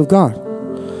the Lamb of God.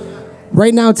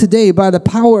 Right now, today, by the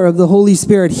power of the Holy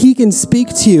Spirit, he can speak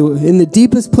to you in the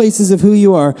deepest places of who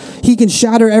you are. He can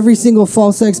shatter every single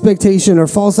false expectation or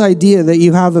false idea that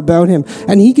you have about him.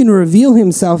 And he can reveal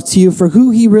himself to you for who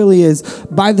he really is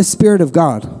by the Spirit of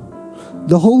God.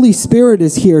 The Holy Spirit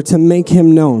is here to make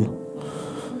him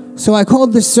known. So I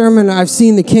called this sermon, I've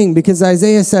Seen the King, because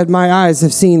Isaiah said, my eyes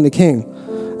have seen the King.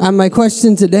 And my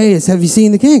question today is, have you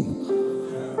seen the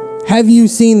King? Have you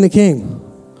seen the King?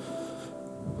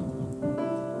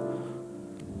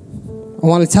 I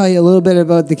want to tell you a little bit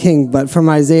about the king, but from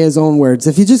Isaiah's own words.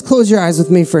 If you just close your eyes with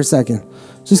me for a second.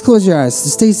 Just close your eyes.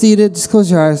 Just stay seated. Just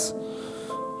close your eyes.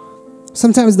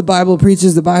 Sometimes the Bible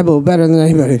preaches the Bible better than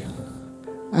anybody.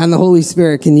 And the Holy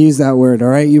Spirit can use that word, all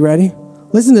right? You ready?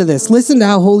 Listen to this. Listen to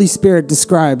how Holy Spirit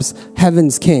describes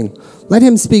heaven's king. Let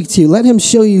him speak to you. Let him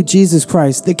show you Jesus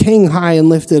Christ, the king high and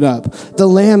lifted up, the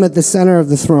lamb at the center of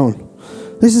the throne.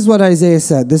 This is what Isaiah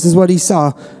said. This is what he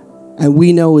saw, and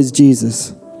we know is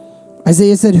Jesus.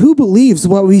 Isaiah said, who believes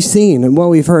what we've seen and what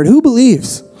we've heard? Who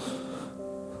believes?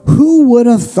 Who would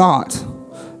have thought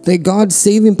that God's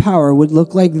saving power would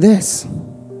look like this?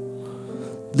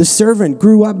 The servant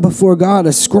grew up before God,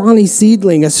 a scrawny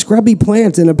seedling, a scrubby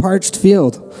plant in a parched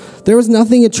field. There was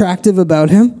nothing attractive about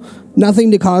him,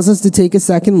 nothing to cause us to take a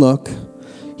second look.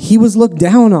 He was looked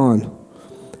down on.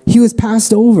 He was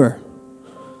passed over.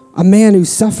 A man who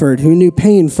suffered, who knew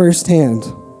pain firsthand.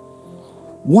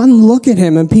 One look at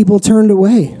him and people turned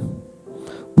away.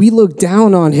 We looked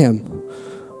down on him.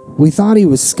 We thought he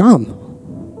was scum.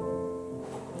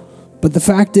 But the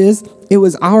fact is, it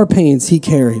was our pains he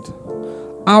carried.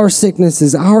 Our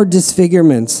sicknesses, our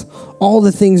disfigurements, all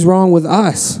the things wrong with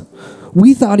us.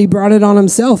 We thought he brought it on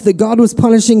himself, that God was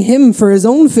punishing him for his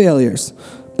own failures.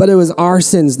 But it was our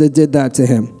sins that did that to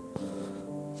him,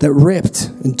 that ripped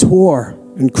and tore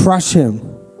and crushed him.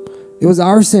 It was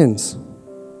our sins.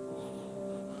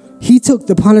 He took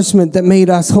the punishment that made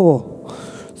us whole.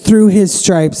 Through his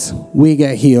stripes, we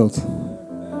get healed.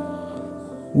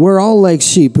 We're all like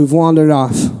sheep who've wandered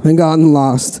off and gotten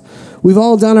lost. We've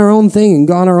all done our own thing and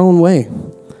gone our own way.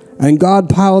 And God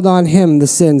piled on him the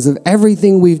sins of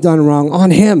everything we've done wrong. On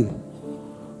him.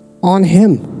 On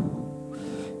him.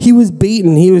 He was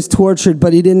beaten. He was tortured,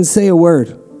 but he didn't say a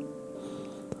word.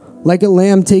 Like a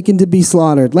lamb taken to be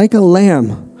slaughtered. Like a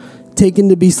lamb taken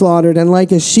to be slaughtered, and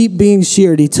like a sheep being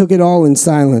sheared, he took it all in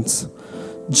silence.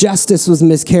 Justice was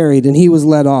miscarried, and he was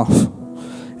led off.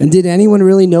 And did anyone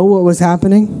really know what was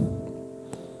happening?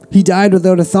 He died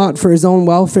without a thought for his own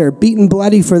welfare, beaten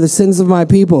bloody for the sins of my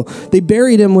people. They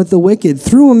buried him with the wicked,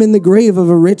 threw him in the grave of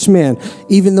a rich man,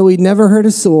 even though he'd never hurt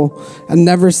a soul and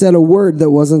never said a word that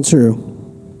wasn't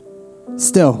true.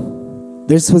 Still,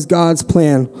 this was God's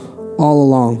plan all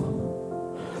along.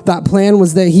 That plan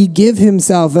was that he'd give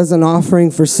himself as an offering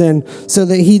for sin so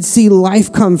that he'd see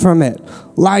life come from it.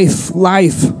 Life,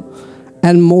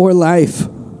 and more life.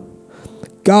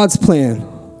 God's plan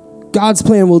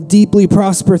will deeply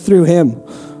prosper through him,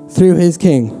 through his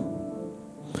king.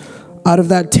 Out of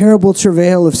that terrible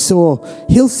travail of soul,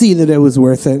 he'll see that it was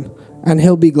worth it, and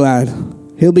he'll be glad.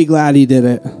 He'll be glad he did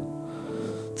it.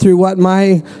 Through what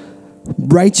my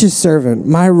righteous servant,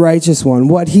 my righteous one,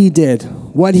 what he did,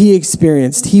 what he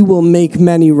experienced, he will make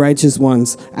many righteous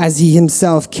ones as he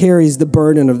himself carries the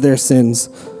burden of their sins.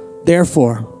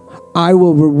 Therefore, I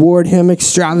will reward him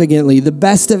extravagantly, the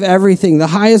best of everything, the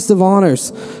highest of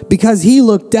honors, because he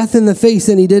looked death in the face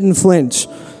and he didn't flinch,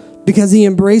 because he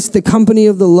embraced the company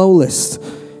of the lowest.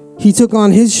 He took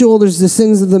on his shoulders the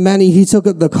sins of the many. He took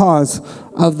up the cause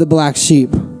of the black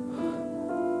sheep.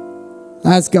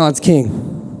 That's God's king.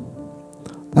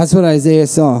 That's what Isaiah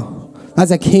saw. That's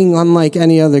a king unlike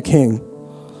any other king.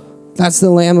 That's the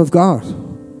Lamb of God.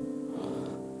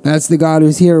 That's the God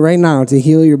who's here right now to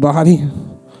heal your body,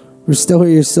 restore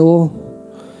your soul,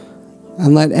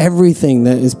 and let everything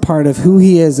that is part of who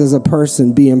he is as a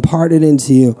person be imparted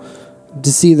into you,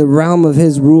 to see the realm of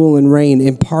his rule and reign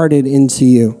imparted into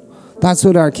you. That's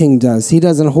what our king does. He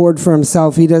doesn't hoard for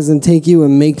himself. He doesn't take you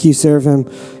and make you serve him.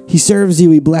 He serves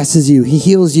you. He blesses you. He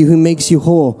heals you. He makes you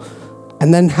whole.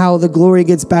 And then how the glory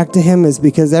gets back to him is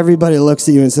because everybody looks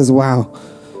at you and says, wow,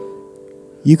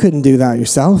 you couldn't do that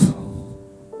yourself.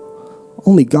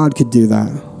 Only God could do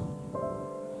that.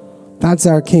 That's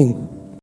our king.